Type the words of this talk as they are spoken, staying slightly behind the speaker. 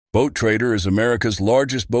Boat Trader is America's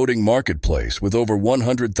largest boating marketplace with over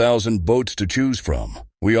 100,000 boats to choose from.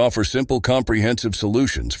 We offer simple, comprehensive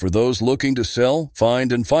solutions for those looking to sell,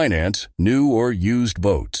 find, and finance new or used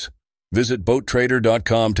boats. Visit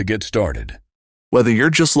BoatTrader.com to get started. Whether you're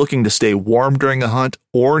just looking to stay warm during a hunt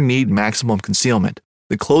or need maximum concealment,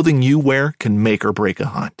 the clothing you wear can make or break a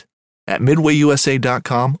hunt. At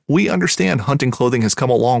MidwayUSA.com, we understand hunting clothing has come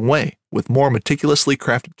a long way with more meticulously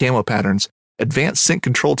crafted camo patterns, advanced scent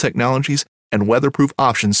control technologies, and weatherproof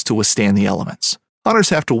options to withstand the elements. Hunters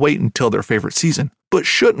have to wait until their favorite season, but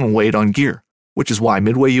shouldn't wait on gear, which is why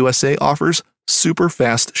Midway USA offers super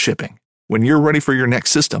fast shipping. When you're ready for your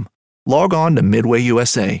next system, log on to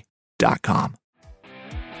MidwayUSA.com.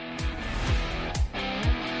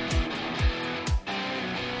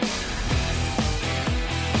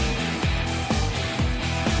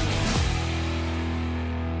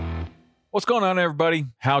 What's going on, everybody?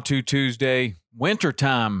 How To Tuesday,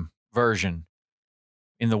 wintertime version.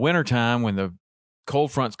 In the wintertime, when the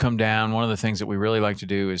cold fronts come down, one of the things that we really like to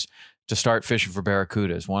do is to start fishing for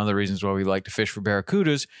barracudas. One of the reasons why we like to fish for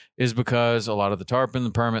barracudas is because a lot of the tarpon,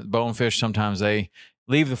 the permit, the bonefish, sometimes they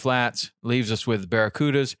leave the flats, leaves us with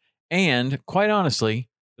barracudas. And quite honestly,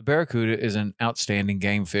 the barracuda is an outstanding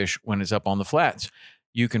game fish when it's up on the flats.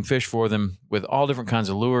 You can fish for them with all different kinds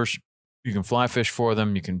of lures. You can fly fish for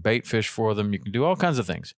them. You can bait fish for them. You can do all kinds of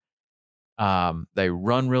things. They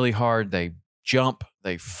run really hard. They jump.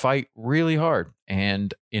 They fight really hard.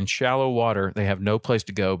 And in shallow water, they have no place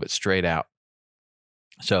to go but straight out.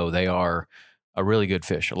 So they are a really good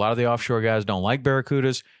fish. A lot of the offshore guys don't like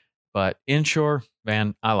barracudas, but inshore,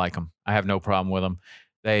 man, I like them. I have no problem with them.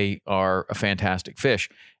 They are a fantastic fish.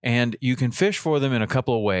 And you can fish for them in a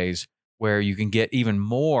couple of ways where you can get even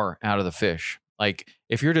more out of the fish. Like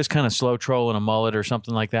if you're just kind of slow trolling a mullet or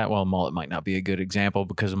something like that, well, a mullet might not be a good example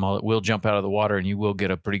because a mullet will jump out of the water and you will get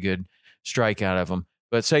a pretty good strike out of them.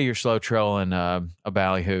 But say you're slow trolling a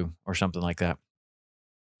ballyhoo or something like that.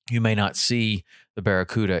 You may not see the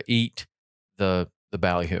barracuda eat the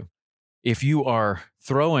ballyhoo. If you are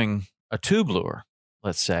throwing a tube lure,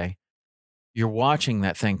 let's say, you're watching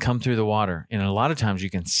that thing come through the water. And a lot of times you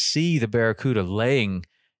can see the barracuda laying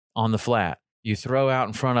on the flat. You throw out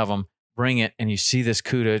in front of them, bring it, and you see this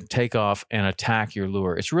cuda take off and attack your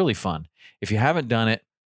lure. It's really fun. If you haven't done it,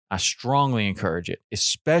 I strongly encourage it,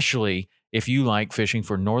 especially if you like fishing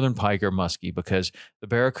for northern pike or muskie, because the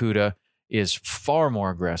barracuda is far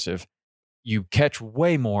more aggressive. You catch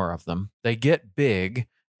way more of them. They get big,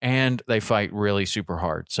 and they fight really super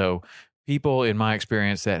hard. So people, in my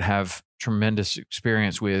experience, that have tremendous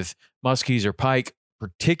experience with muskies or pike,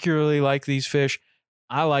 particularly like these fish,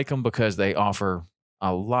 I like them because they offer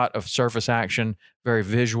a lot of surface action, very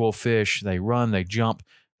visual fish. They run, they jump.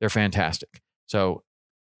 They're fantastic. So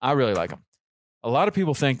I really like them. A lot of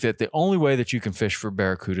people think that the only way that you can fish for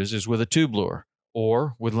barracudas is with a tube lure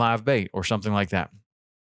or with live bait or something like that.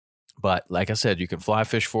 But like I said, you can fly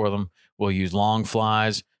fish for them. We'll use long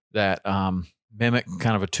flies that mimic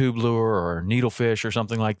kind of a tube lure or a needlefish or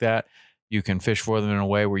something like that. You can fish for them in a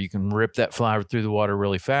way where you can rip that fly through the water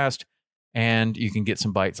really fast, and you can get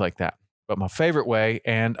some bites like that. But my favorite way,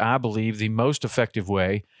 and I believe the most effective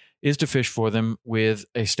way, is to fish for them with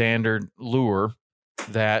a standard lure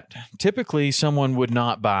that typically someone would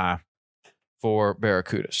not buy for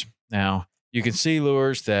barracudas. Now, you can see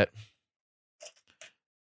lures that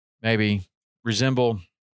maybe resemble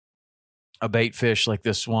a bait fish like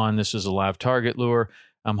this one. This is a live target lure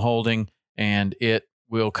I'm holding, and it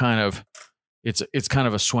will kind of, it's kind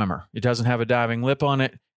of a swimmer. It doesn't have a diving lip on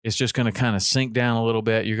it. It's just going to kind of sink down a little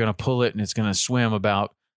bit. You're going to pull it, and it's going to swim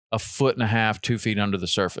about 1.5 feet, 2 feet under the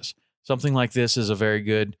surface. Something like this is a very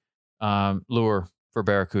good lure for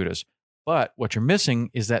barracudas. But what you're missing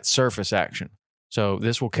is that surface action. So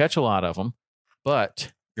this will catch a lot of them,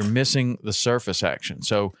 but you're missing the surface action.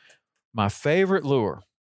 So my favorite lure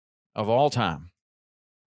of all time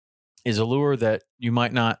is a lure that you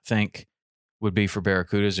might not think would be for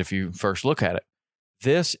barracudas if you first look at it.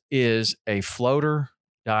 This is a floater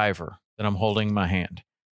diver that I'm holding in my hand.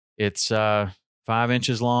 It's 5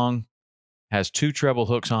 inches long, has 2 treble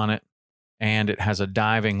hooks on it, and it has a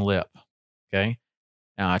diving lip. Okay.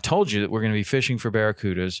 Now, I told you that we're going to be fishing for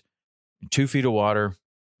barracudas in 2 feet of water,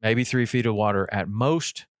 maybe 3 feet of water at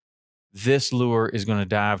most. This lure is going to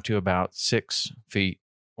dive to about 6 feet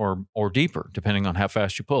or deeper, depending on how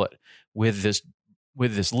fast you pull it with this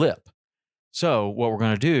lip. So what we're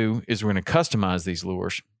going to do is we're going to customize these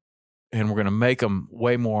lures, and we're going to make them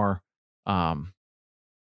way more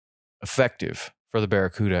effective for the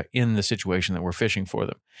barracuda in the situation that we're fishing for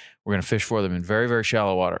them. We're going to fish for them in very, very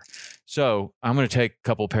shallow water. So I'm going to take a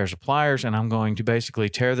couple of pairs of pliers and I'm going to basically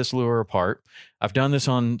tear this lure apart. I've done this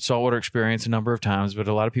on Saltwater Experience a number of times, but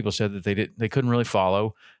a lot of people said that they couldn't really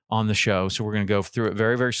follow on the show. So we're going to go through it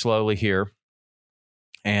very, very slowly here.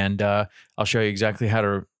 And I'll show you exactly how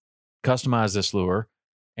to customize this lure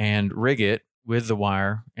and rig it with the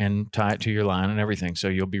wire and tie it to your line and everything. So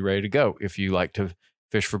you'll be ready to go if you like to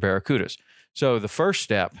fish for barracudas. So the first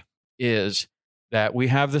step is that we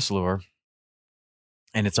have this lure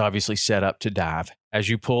and it's obviously set up to dive. As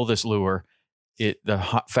you pull this lure,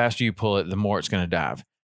 the faster you pull it, the more it's going to dive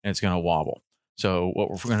and it's going to wobble. So what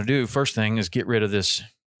we're going to do first thing is get rid of this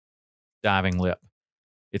diving lip.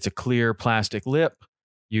 It's a clear plastic lip.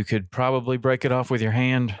 You could probably break it off with your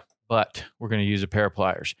hand, but we're going to use a pair of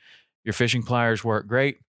pliers. Your fishing pliers work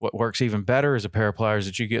great. What works even better is a pair of pliers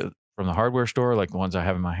that you get from the hardware store, like the ones I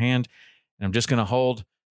have in my hand. And I'm just going to hold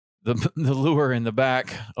the lure in the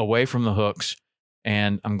back away from the hooks,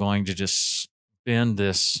 and I'm going to just bend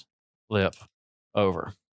this lip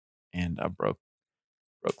over. And I broke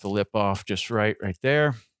the lip off just right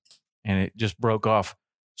there, and it just broke off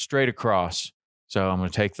straight across. So I'm going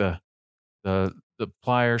to take the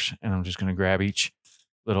pliers, and I'm just going to grab each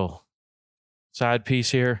little side piece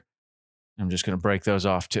here. I'm just going to break those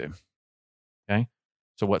off too. Okay.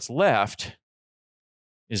 So what's left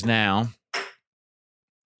is now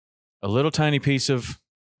a little tiny piece of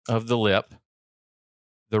the lip,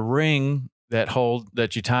 the ring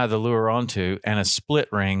that you tie the lure onto, and a split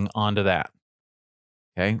ring onto that.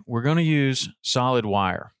 Okay. We're going to use solid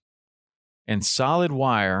wire, and solid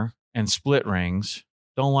wire and split rings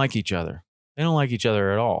don't like each other. They don't like each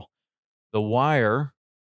other at all. The wire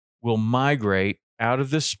will migrate out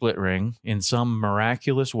of this split ring in some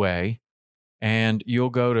miraculous way, and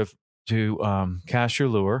you'll go to cast your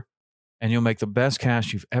lure, and you'll make the best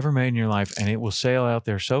cast you've ever made in your life, and it will sail out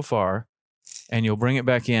there so far, and you'll bring it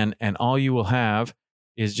back in, and all you will have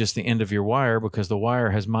is just the end of your wire because the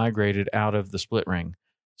wire has migrated out of the split ring.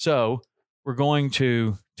 So we're going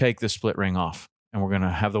to take the split ring off, and we're going to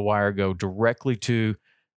have the wire go directly to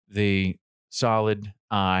the solid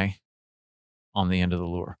eye on the end of the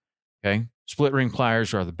lure. Okay. Split ring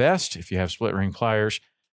pliers are the best. If you have split ring pliers,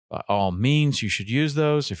 by all means, you should use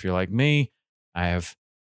those. If you're like me, I have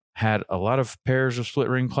had a lot of pairs of split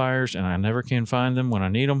ring pliers and I never can find them when I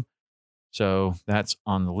need them. So that's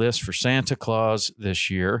on the list for Santa Claus this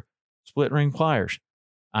year. Split ring pliers.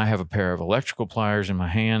 I have a pair of electrical pliers in my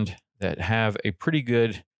hand that have a pretty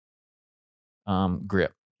good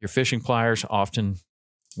grip. Your fishing pliers often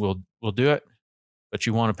will do it, but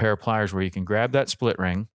you want a pair of pliers where you can grab that split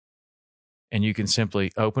ring and you can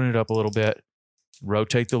simply open it up a little bit,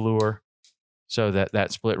 rotate the lure so that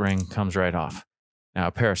that split ring comes right off. Now,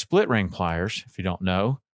 a pair of split ring pliers, if you don't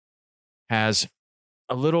know, has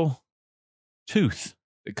a little tooth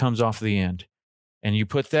that comes off the end. And you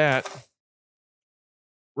put that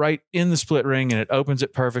right in the split ring and it opens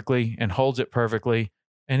it perfectly and holds it perfectly.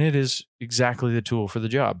 And it is exactly the tool for the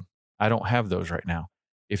job. I don't have those right now.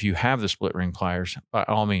 If you have the split ring pliers, by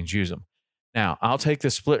all means, use them. Now, I'll take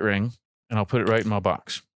this split ring and I'll put it right in my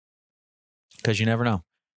box because you never know.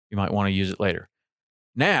 You might want to use it later.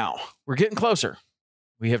 Now, we're getting closer.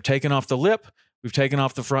 We have taken off the lip. We've taken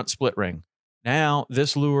off the front split ring. Now,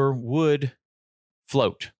 this lure would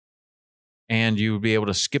float and you would be able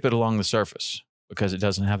to skip it along the surface because it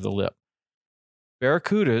doesn't have the lip.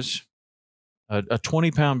 Barracudas, a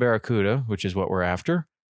 20-pound barracuda, which is what we're after,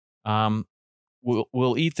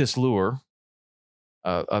 will eat this lure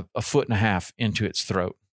a foot and a half into its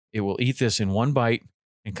throat. It will eat this in one bite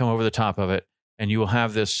and come over the top of it, and you will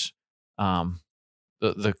have this the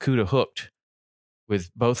cuda hooked with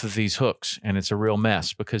both of these hooks, and it's a real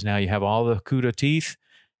mess because now you have all the cuda teeth,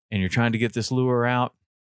 and you're trying to get this lure out.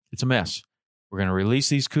 It's a mess. We're going to release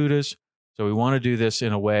these cudas, so we want to do this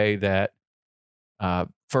in a way that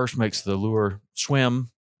first makes the lure swim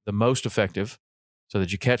the most effective so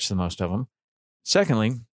that you catch the most of them.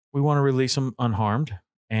 Secondly, we want to release them unharmed.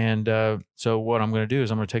 And so what I'm going to do is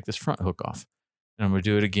I'm going to take this front hook off. And I'm going to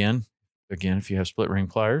do it again. Again, if you have split ring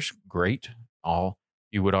pliers, great.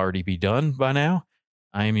 You would already be done by now.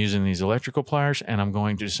 I am using these electrical pliers, and I'm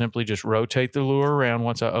going to simply just rotate the lure around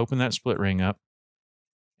once I open that split ring up.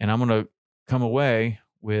 And I'm going to come away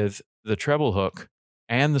with the treble hook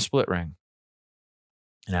and the split ring.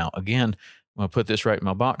 Now, again, I'm going to put this right in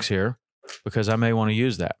my box here because I may want to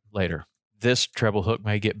use that later. This treble hook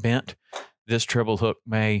may get bent. This treble hook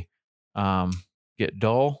may get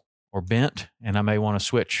dull or bent, and I may want to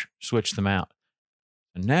switch them out.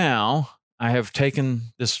 And now I have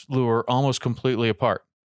taken this lure almost completely apart.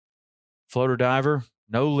 Floater diver,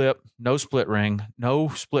 no lip, no split ring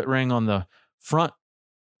on the front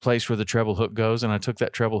place where the treble hook goes, and I took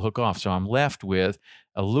that treble hook off. So I'm left with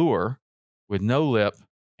a lure with no lip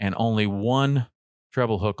and only one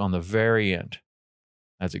treble hook on the very end.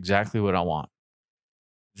 That's exactly what I want.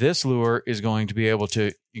 This lure is going to be able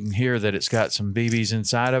to, you can hear that it's got some BBs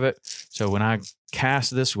inside of it. So when I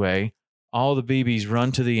cast this way, all the BBs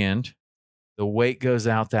run to the end. The weight goes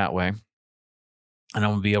out that way. And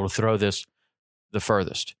I'm going to be able to throw this the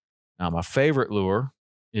furthest. Now, my favorite lure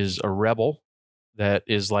is a Rebel that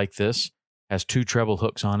is like this, has 2 treble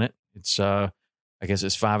hooks on it. It's, I guess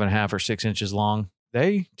it's 5.5 or 6 inches long.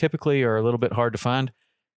 They typically are a little bit hard to find.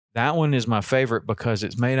 That one is my favorite because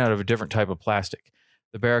it's made out of a different type of plastic.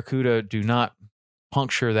 The Barracuda do not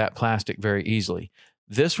puncture that plastic very easily.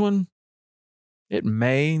 This one, it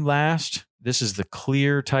may last. This is the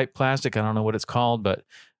clear type plastic. I don't know what it's called, but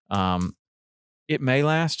it may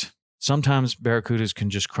last. Sometimes Barracudas can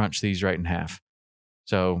just crunch these right in half.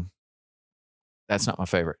 So that's not my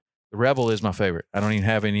favorite. The Rebel is my favorite. I don't even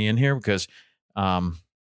have any in here because I've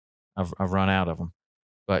run out of them.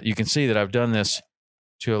 But you can see that I've done this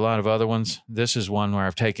to a lot of other ones. This is one where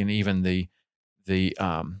I've taken even the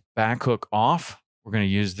back hook off. We're going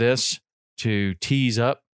to use this to tease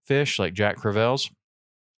up fish like Jack Crevalle's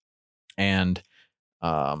and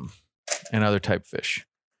other type fish.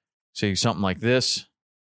 See, something like this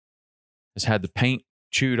has had the paint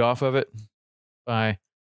chewed off of it by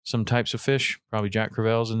some types of fish, probably Jack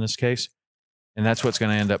Crevalle's in this case. And that's what's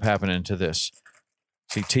going to end up happening to this.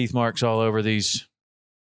 See teeth marks all over these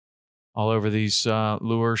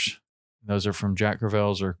lures. Those are from Jack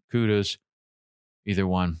Crevalle's or Cuda's, either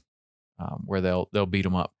one, where they'll beat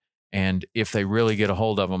them up. And if they really get a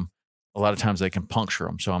hold of them, a lot of times they can puncture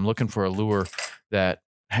them. So I'm looking for a lure that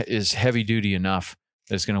is heavy duty enough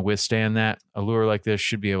that it's going to withstand that. A lure like this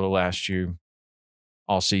should be able to last you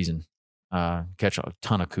all season. Catch a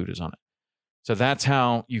ton of Cudas on it. So that's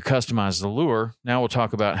how you customize the lure. Now we'll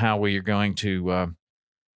talk about how you're going to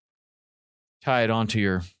tie it onto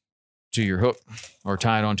your hook or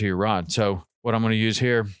tie it onto your rod. So what I'm going to use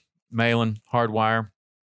here, Malin hard wire,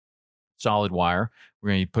 solid wire. We're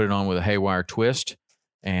going to put it on with a haywire twist.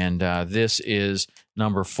 And this is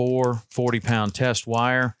number 4, 40-pound test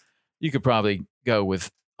wire. You could probably go with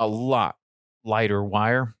a lot lighter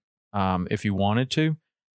wire if you wanted to.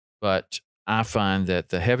 But I find that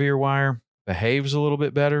the heavier wire behaves a little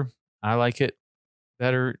bit better. I like it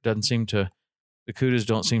better. It doesn't seem to, the Cudas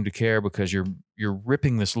don't seem to care because you're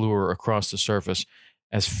ripping this lure across the surface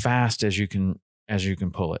as fast as you can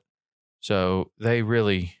pull it. So they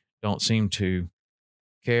really don't seem to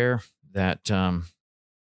care that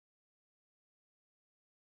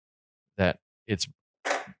that it's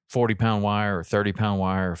 40-pound wire or 30-pound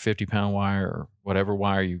wire or 50-pound wire or whatever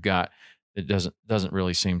wire you've got. It doesn't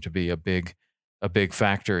really seem to be a big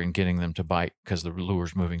factor in getting them to bite because the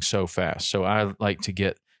lure's moving so fast. So I like to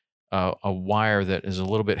get a wire that is a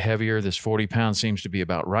little bit heavier. This 40 pounds seems to be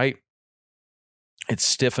about right. It's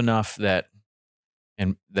stiff enough that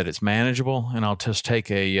it's manageable. And I'll just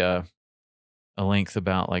take a length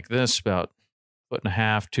about like this, about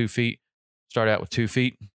 1.5 feet, 2 feet. Start out with 2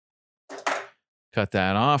 feet. Cut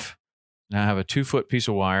that off. Now I have a 2-foot piece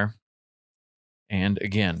of wire. And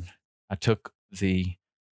again, I took the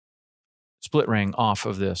split ring off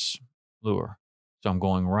of this lure. So I'm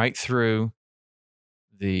going right through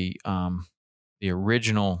the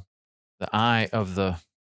original, the eye of the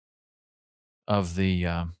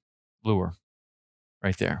lure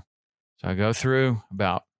right there. So I go through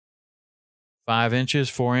about 5 inches,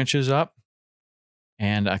 4 inches up,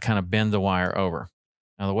 and I kind of bend the wire over.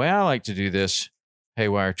 Now the way I like to do this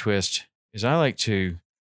haywire twist is I like to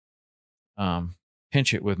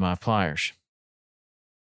pinch it with my pliers.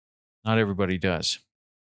 Not everybody does.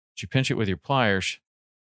 But you pinch it with your pliers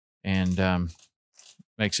and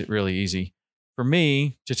makes it really easy for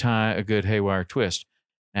me to tie a good haywire twist.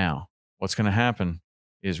 Now, what's going to happen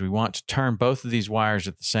is we want to turn both of these wires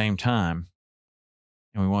at the same time,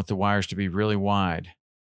 and we want the wires to be really wide.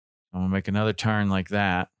 I'm going to make another turn like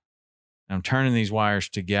that. And I'm turning these wires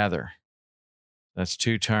together. That's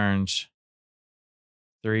 2 turns,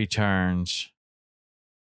 3 turns,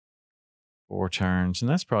 4 turns, and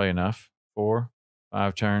that's probably enough. 4,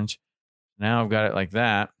 5 turns. Now I've got it like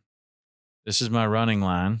that. This is my running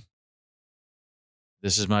line.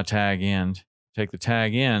 This is my tag end. Take the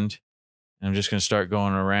tag end, and I'm just going to start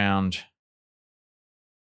going around.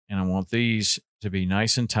 And I want these to be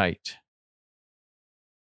nice and tight.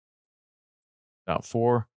 About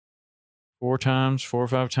 4 or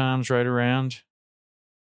 5 times right around.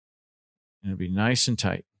 And it'll be nice and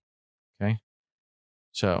tight. Okay.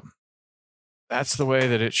 So that's the way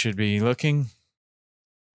that it should be looking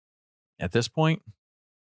at this point.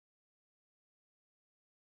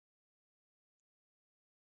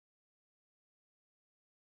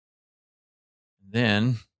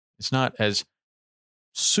 Then it's not as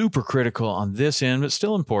super critical on this end, but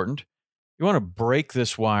still important. You want to break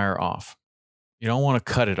this wire off. You don't want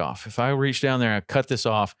to cut it off. If I reach down there and I cut this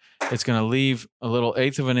off, it's going to leave a little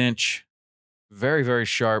 1/8 of an inch, very, very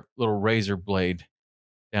sharp little razor blade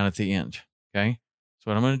down at the end. Okay. So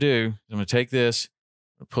what I'm going to do is I'm going to take this,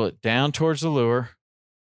 pull it down towards the lure,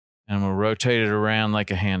 and I'm going to rotate it around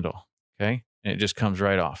like a handle. Okay. And it just comes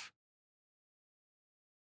right off.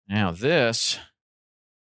 Now this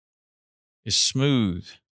is smooth.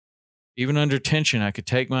 Even under tension, I could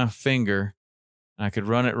take my finger and I could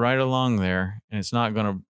run it right along there, and it's not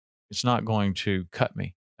going to cut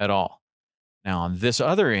me at all. Now on this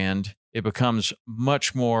other end, it becomes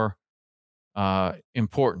much more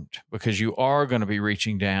important because you are going to be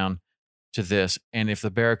reaching down to this, and if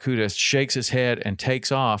the Barracuda shakes its head and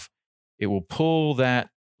takes off, it will pull that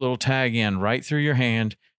little tag end right through your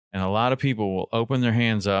hand, and a lot of people will open their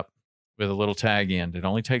hands up with a little tag end. It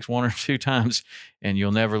only takes 1 or 2 times, and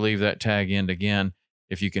you'll never leave that tag end again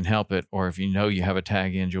if you can help it, or if you know you have a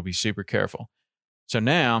tag end, you'll be super careful. So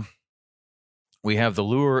now we have the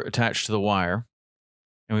lure attached to the wire,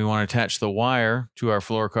 and we want to attach the wire to our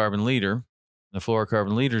fluorocarbon leader. The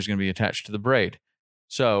fluorocarbon leader is going to be attached to the braid.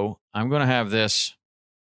 So I'm going to have this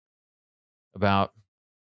about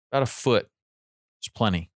a foot. It's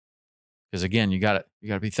plenty. Because again, you got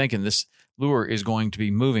to be thinking this lure is going to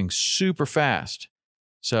be moving super fast.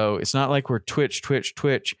 So it's not like we're twitch,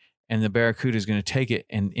 and the Barracuda is going to take it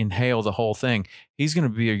and inhale the whole thing. He's going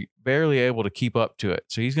to be barely able to keep up to it.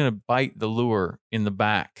 So he's going to bite the lure in the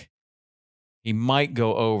back. He might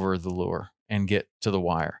go over the lure and get to the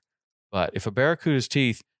wire. But if a Barracuda's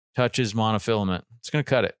teeth touches monofilament, it's going to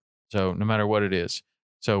cut it. So no matter what it is.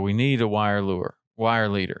 So we need a wire leader.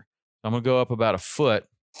 So I'm going to go up about a foot,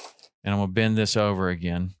 and I'm going to bend this over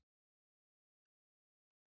again.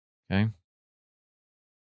 Okay.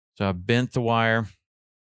 So I bent the wire,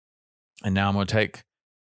 and now I'm going to take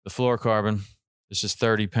the fluorocarbon. This is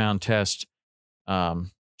 30-pound test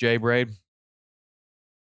J-braid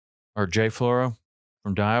or J-fluoro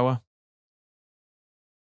from Daiwa.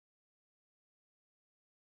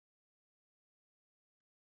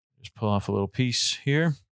 Just pull off a little piece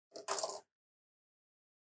here.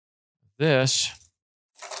 This is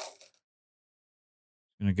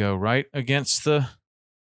going to go right against the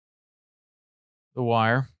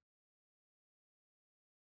wire.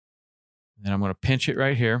 And then I'm going to pinch it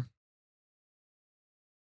right here.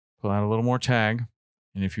 Pull out a little more tag.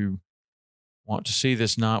 And if you want to see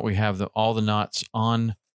this knot, we have all the knots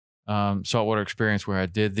on Saltwater Experience, where I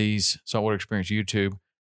did these, Saltwater Experience YouTube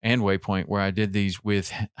and Waypoint, where I did these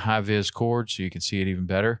with high-vis cords, so you can see it even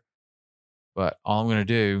better. But all I'm going to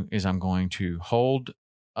do is I'm going to hold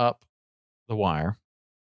up the wire,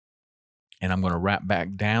 and I'm going to wrap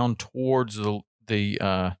back down towards the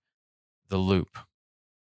loop.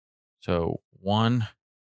 So 1,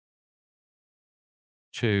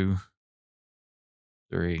 2,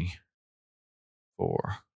 3,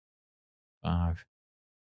 4, 5,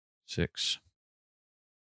 6,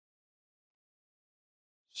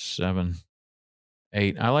 7,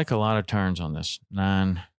 8. I like a lot of turns on this.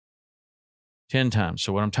 9, 10 times.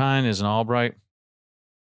 So what I'm tying is an Albright.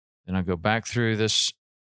 Then I go back through this,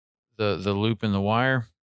 the loop in the wire.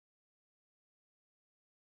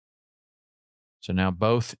 So now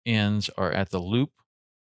both ends are at the loop.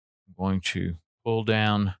 I'm going to pull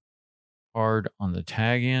down hard on the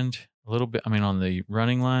tag end a little bit, on the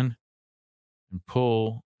running line, and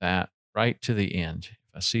pull that right to the end.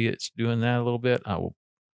 If I see it's doing that a little bit, I will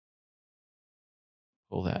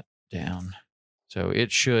pull that down. So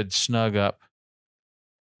it should snug up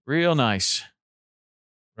real nice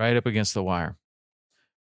right up against the wire.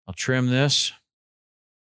 I'll trim this.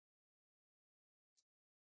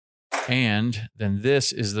 And then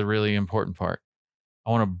this is the really important part. I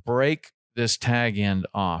want to break this tag end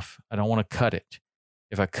off. I don't want to cut it.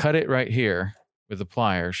 If I cut it right here with the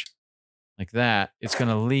pliers like that, it's going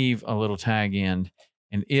to leave a little tag end.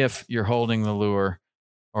 And if you're holding the lure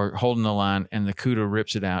or holding the line and the Cuda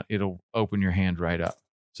rips it out, it'll open your hand right up.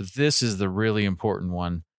 So this is the really important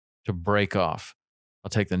one to break off. I'll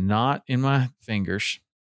take the knot in my fingers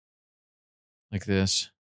like this.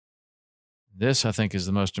 This, I think, is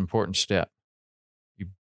the most important step. You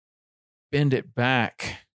bend it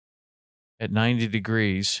back at 90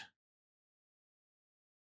 degrees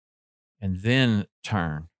and then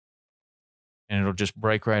turn, and it'll just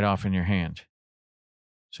break right off in your hand.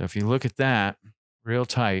 So if you look at that real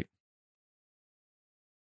tight,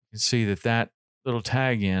 you can see that little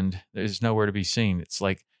tag end is nowhere to be seen. It's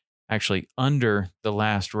like actually under the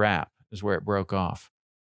last wrap is where it broke off.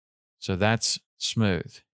 So that's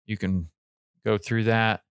smooth. You can go through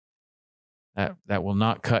that. That will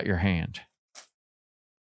not cut your hand.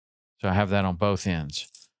 So I have that on both ends.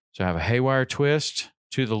 So I have a haywire twist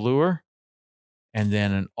to the lure, and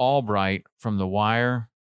then an Albright from the wire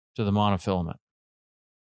to the monofilament.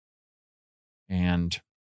 And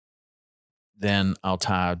then I'll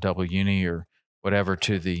tie a double uni or whatever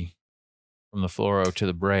from the fluoro to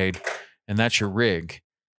the braid, and that's your rig.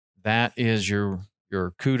 That is your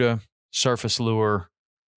Cuda surface lure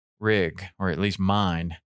rig, or at least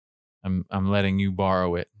mine. I'm letting you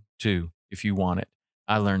borrow it too if you want it.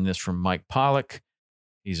 I learned this from Mike Pollock.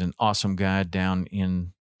 He's an awesome guy down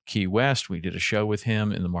in Key West. We did a show with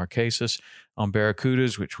him in the Marquesas on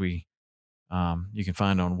Barracudas, which you can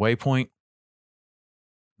find on Waypoint.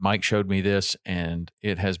 Mike showed me this, and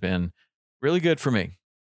it has been really good for me.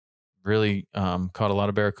 Really caught a lot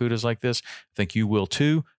of Barracudas like this. I think you will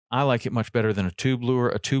too. I like it much better than a tube lure.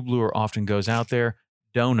 A tube lure often goes out there,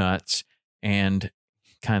 donuts, and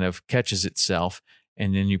kind of catches itself,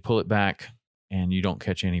 and then you pull it back and you don't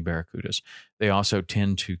catch any Barracudas. They also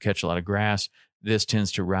tend to catch a lot of grass. This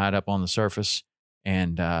tends to ride up on the surface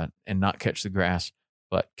and not catch the grass,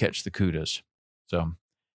 but catch the Cudas. So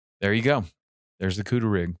there you go. There's the Cuda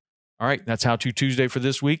rig. All right, that's How To Tuesday for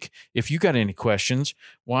this week. If you got any questions,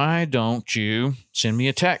 why don't you send me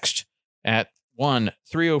a text at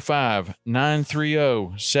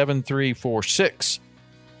 1-305-930-7346.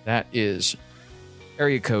 That is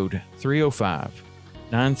area code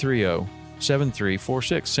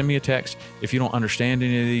 305-930-7346. Send me a text. If you don't understand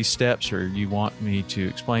any of these steps or you want me to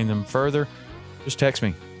explain them further, just text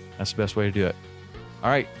me. That's the best way to do it. All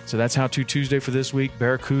right, so that's How To Tuesday for this week.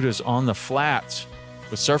 Barracudas on the flats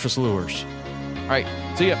with surface lures. All right,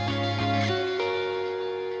 see ya.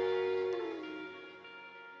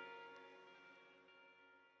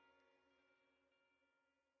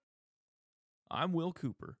 I'm Will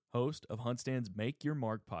Cooper, host of HuntStand's Make Your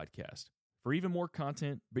Mark podcast. For even more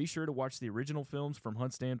content, be sure to watch the original films from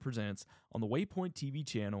HuntStand Presents on the Waypoint TV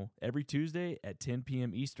channel every Tuesday at 10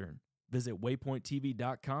 p.m. Eastern. Visit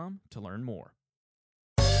waypointtv.com to learn more.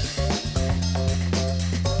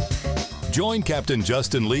 Join Captain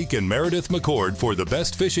Justin Leake and Meredith McCord for the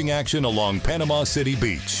best fishing action along Panama City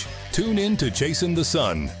Beach. Tune in to Chasing the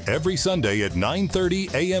Sun every Sunday at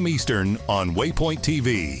 9:30 a.m. Eastern on Waypoint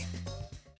TV.